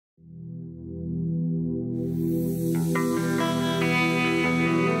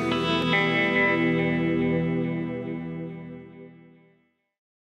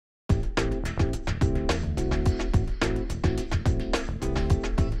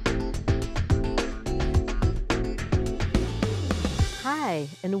Hi,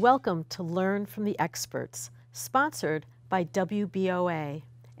 and welcome to Learn from the Experts, sponsored by WBOA.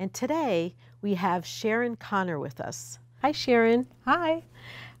 And today we have Sharon Connor with us. Hi, Sharon. Hi.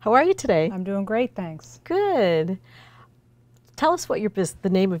 How are you today? I'm doing great, thanks. Good. Tell us what the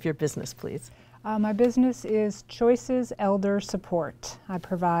name of your business, please. My business is Choices Elder Support. I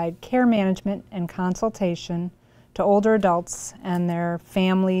provide care management and consultation to older adults and their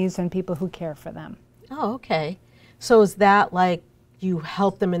families and people who care for them. Oh, okay. So is that like you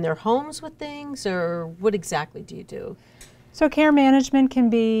help them in their homes with things, or what exactly do you do? So care management can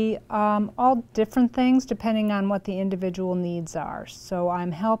be all different things depending on what the individual needs are. So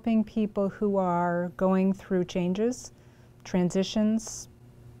I'm helping people who are going through changes, transitions,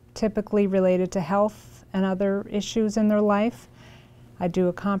 typically related to health and other issues in their life. I do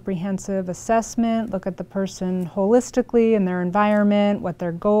a comprehensive assessment, look at the person holistically and their environment, what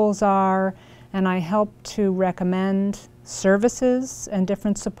their goals are, and I help to recommend services and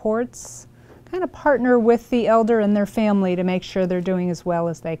different supports, kind of partner with the elder and their family to make sure they're doing as well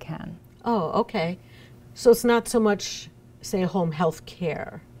as they can. Oh, okay. So it's not so much, say, home health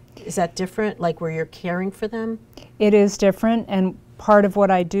care. Is that different, like where you're caring for them? It is different, and part of what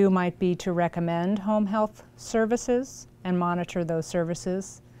I do might be to recommend home health services and monitor those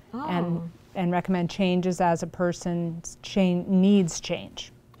services and recommend changes as a person's needs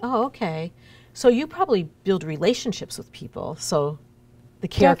change. Oh, okay. So you probably build relationships with people, so the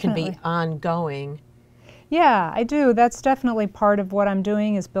care Definitely. can be ongoing. Yeah, I do. That's definitely part of what I'm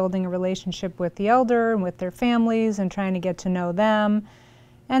doing, is building a relationship with the elder and with their families and trying to get to know them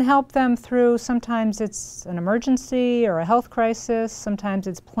and help them through, sometimes it's an emergency or a health crisis, sometimes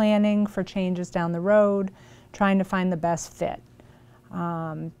it's planning for changes down the road, trying to find the best fit.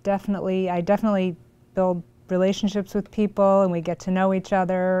 I definitely build relationships with people and we get to know each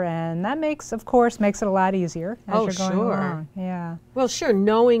other, and that makes it a lot easier as you're going along. Yeah. Well, sure,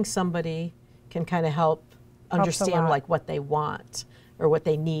 knowing somebody can kind of help understand like what they want or what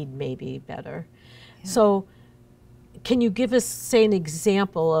they need maybe better. Yeah. So can you give us, say, an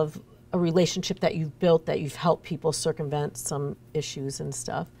example of a relationship that you've built that you've helped people circumvent some issues and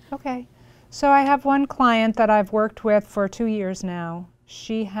stuff? Okay. So I have one client that I've worked with for 2 years now.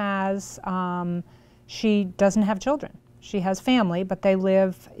 She doesn't have children. She has family, but they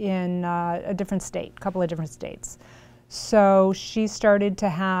live in a couple of different states. So she started to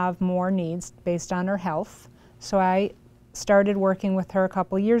have more needs based on her health. So I started working with her a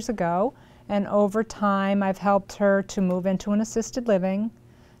couple of years ago, and over time I've helped her to move into an assisted living,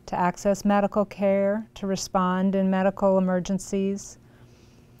 to access medical care, to respond in medical emergencies.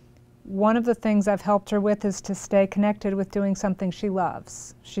 One of the things I've helped her with is to stay connected with doing something she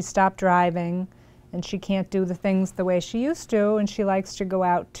loves. She stopped driving, and she can't do the things the way she used to, and she likes to go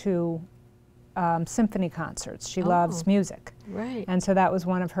out to symphony concerts. She loves music. Right. And so that was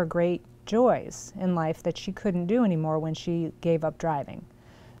one of her great joys in life that she couldn't do anymore when she gave up driving.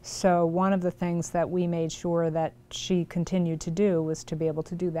 So one of the things that we made sure that she continued to do was to be able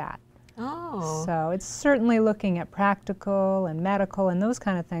to do that. Oh. So it's certainly looking at practical and medical and those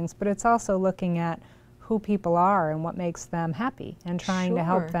kind of things, but it's also looking at who people are and what makes them happy and trying to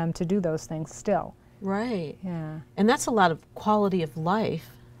help them to do those things still. Right. Yeah. And that's a lot of quality of life.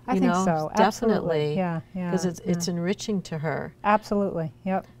 I think so. Definitely. Absolutely. Yeah. Because it's enriching to her. Absolutely.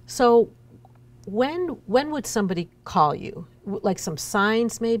 Yep. So when would somebody call you? Like some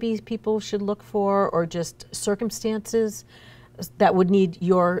signs maybe people should look for, or just circumstances that would need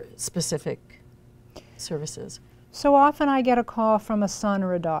your specific services? So often I get a call from a son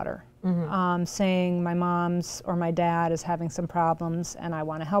or a daughter saying my mom's or my dad is having some problems and I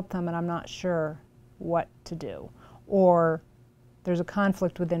want to help them and I'm not sure what to do. Or there's a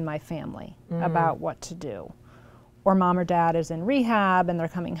conflict within my family about what to do. Or mom or dad is in rehab and they're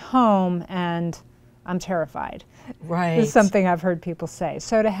coming home and I'm terrified. Right. This is something I've heard people say.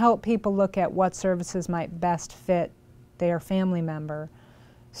 So to help people look at what services might best fit their family member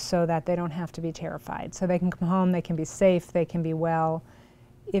so that they don't have to be terrified. So they can come home, they can be safe, they can be well.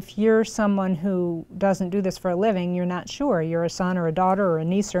 If you're someone who doesn't do this for a living, you're not sure. You're a son or a daughter or a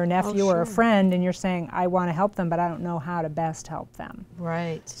niece or a nephew or a friend, and you're saying, I want to help them, but I don't know how to best help them.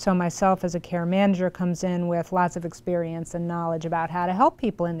 Right. So myself as a care manager comes in with lots of experience and knowledge about how to help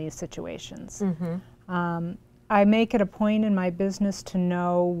people in these situations. I make it a point in my business to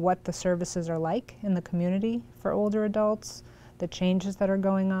know what the services are like in the community for older adults, the changes that are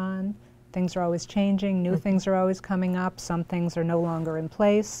going on. Things are always changing, new things are always coming up, some things are no longer in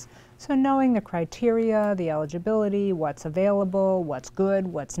place. So knowing the criteria, the eligibility, what's available, what's good,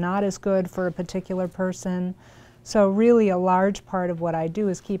 what's not as good for a particular person. So really a large part of what I do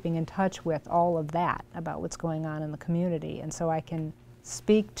is keeping in touch with all of that about what's going on in the community, and so I can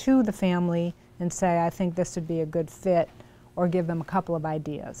speak to the family and say, I think this would be a good fit, or give them a couple of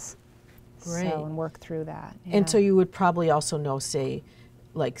ideas. Great. So, and work through that. And so you would probably also know, say,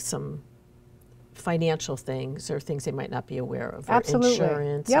 like some financial things or things they might not be aware of, or Absolutely.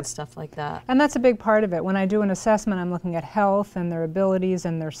 insurance Yep. and stuff like that. And that's a big part of it. When I do an assessment, I'm looking at health and their abilities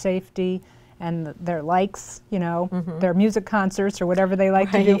and their safety and their likes, you know, their music concerts or whatever they like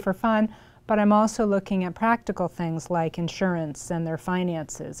to do for fun. But I'm also looking at practical things like insurance and their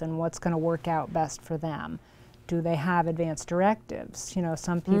finances and what's going to work out best for them. Do they have advanced directives? You know,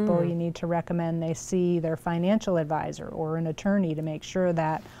 some people you need to recommend they see their financial advisor or an attorney to make sure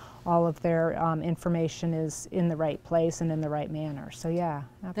that all of their information is in the right place and in the right manner. So yeah,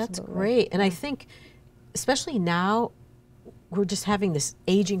 absolutely. That's great. And I think, especially now, we're just having this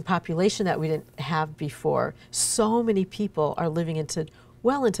aging population that we didn't have before. So many people are living into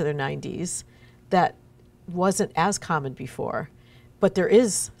well into their 90s that wasn't as common before. But there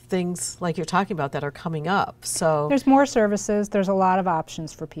is things like you're talking about that are coming up. So there's more services, there's a lot of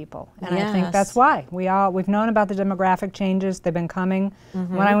options for people. And I think that's why we've known about the demographic changes. They've been coming.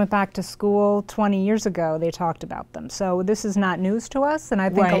 When I went back to school 20 years ago, they talked about them. So this is not news to us, and I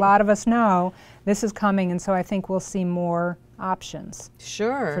think a lot of us know this is coming, and so I think we'll see more options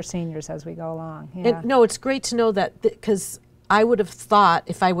for seniors as we go along. Yeah. And, no, it's great to know that, because I would have thought,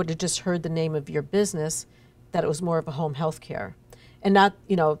 if I would have just heard the name of your business, that it was more of a home health care. And not,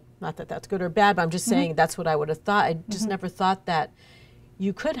 you know, not that that's good or bad, but I'm just saying that's what I would have thought. I just never thought that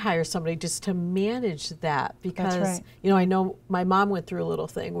you could hire somebody just to manage that, because, you know, I know my mom went through a little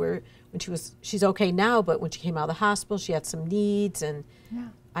thing where when she's okay now, but when she came out of the hospital, she had some needs, and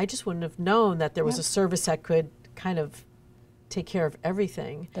I just wouldn't have known that there was a service that could kind of take care of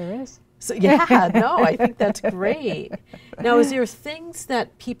everything. There is. So yeah, no, I think that's great. Now, is there things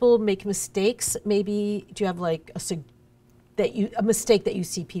that people make mistakes? Maybe, do you have like a mistake that you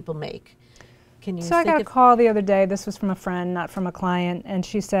see people make? Can you? So I got a call the other day. This was from a friend, not from a client, and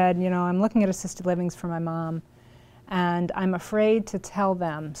she said, you know, I'm looking at assisted livings for my mom, and I'm afraid to tell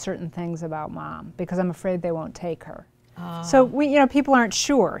them certain things about mom because I'm afraid they won't take her. So you know, people aren't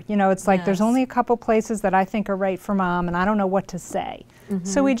sure. You know, it's like there's only a couple places that I think are right for mom, and I don't know what to say.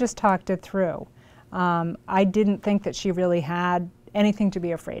 So we just talked it through. I didn't think that she really had anything to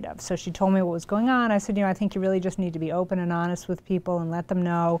be afraid of. So she told me what was going on. I said, you know, I think you really just need to be open and honest with people and let them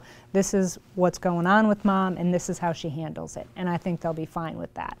know this is what's going on with mom and this is how she handles it. And I think they'll be fine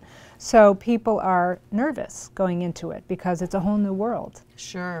with that. So people are nervous going into it because it's a whole new world.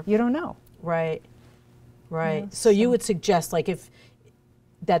 Sure. You don't know. Right. Right. Yeah, so you would suggest, like,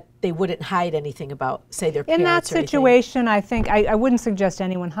 that they wouldn't hide anything about, say, their parents. In that situation, I think I wouldn't suggest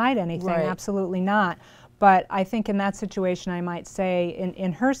anyone hide anything. Right. Absolutely not. But I think in that situation, I might say,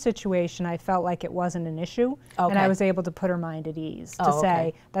 in her situation, I felt like it wasn't an issue, and I was able to put her mind at ease to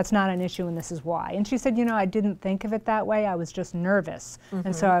say, that's not an issue and this is why. And she said, you know, I didn't think of it that way, I was just nervous,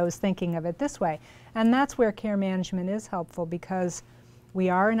 and so I was thinking of it this way. And that's where care management is helpful, because we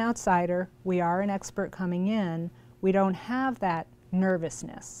are an outsider, we are an expert coming in, we don't have that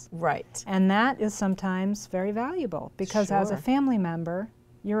nervousness. Right. And that is sometimes very valuable, because as a family member,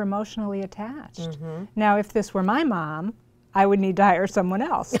 you're emotionally attached. Now, if this were my mom, I would need to hire someone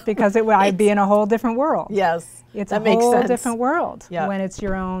else because I'd be in a whole different world. Yes, it's that a makes whole sense. different world when it's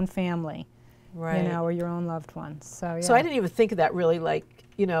your own family, right? You know, or your own loved ones. So yeah. So I didn't even think of that really. Like,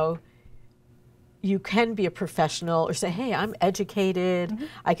 you know, you can be a professional or say, hey, I'm educated,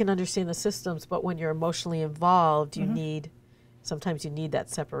 I can understand the systems, but when you're emotionally involved, you sometimes you need that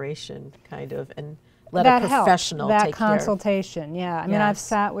separation, kind of, and let a professional take care. That consultation, yeah. I mean, I've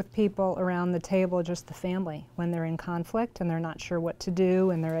sat with people around the table, just the family, when they're in conflict and they're not sure what to do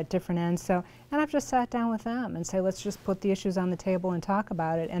and they're at different ends. So, and I've just sat down with them and say, let's just put the issues on the table and talk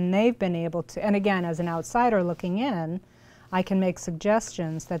about it. And they've been able to, and again, as an outsider looking in, I can make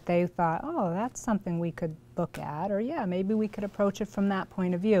suggestions that they thought, oh, that's something we could look at, or yeah, maybe we could approach it from that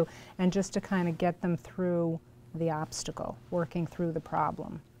point of view, and just to kind of get them through the obstacle, working through the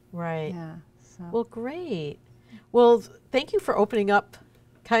problem. Right. Yeah. Well, great. Well, thank you for opening up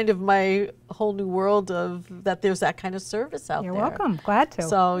kind of my whole new world of that there's that kind of service out there. You're welcome. Glad to.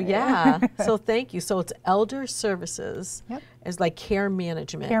 So, yeah. So, thank you. So, it's Elder Services. Yep. It's like care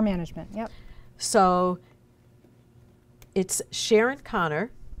management. Care management, yep. So, it's Sharon Connor,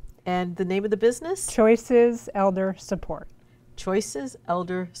 and the name of the business? Choices Elder Support. Choices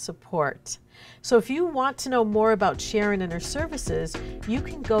Elder Support. So if you want to know more about Sharon and her services, you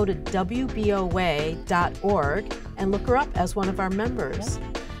can go to wboa.org and look her up as one of our members.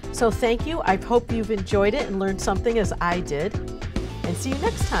 Yep. So thank you. I hope you've enjoyed it and learned something as I did. And see you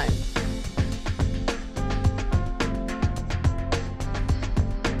next time.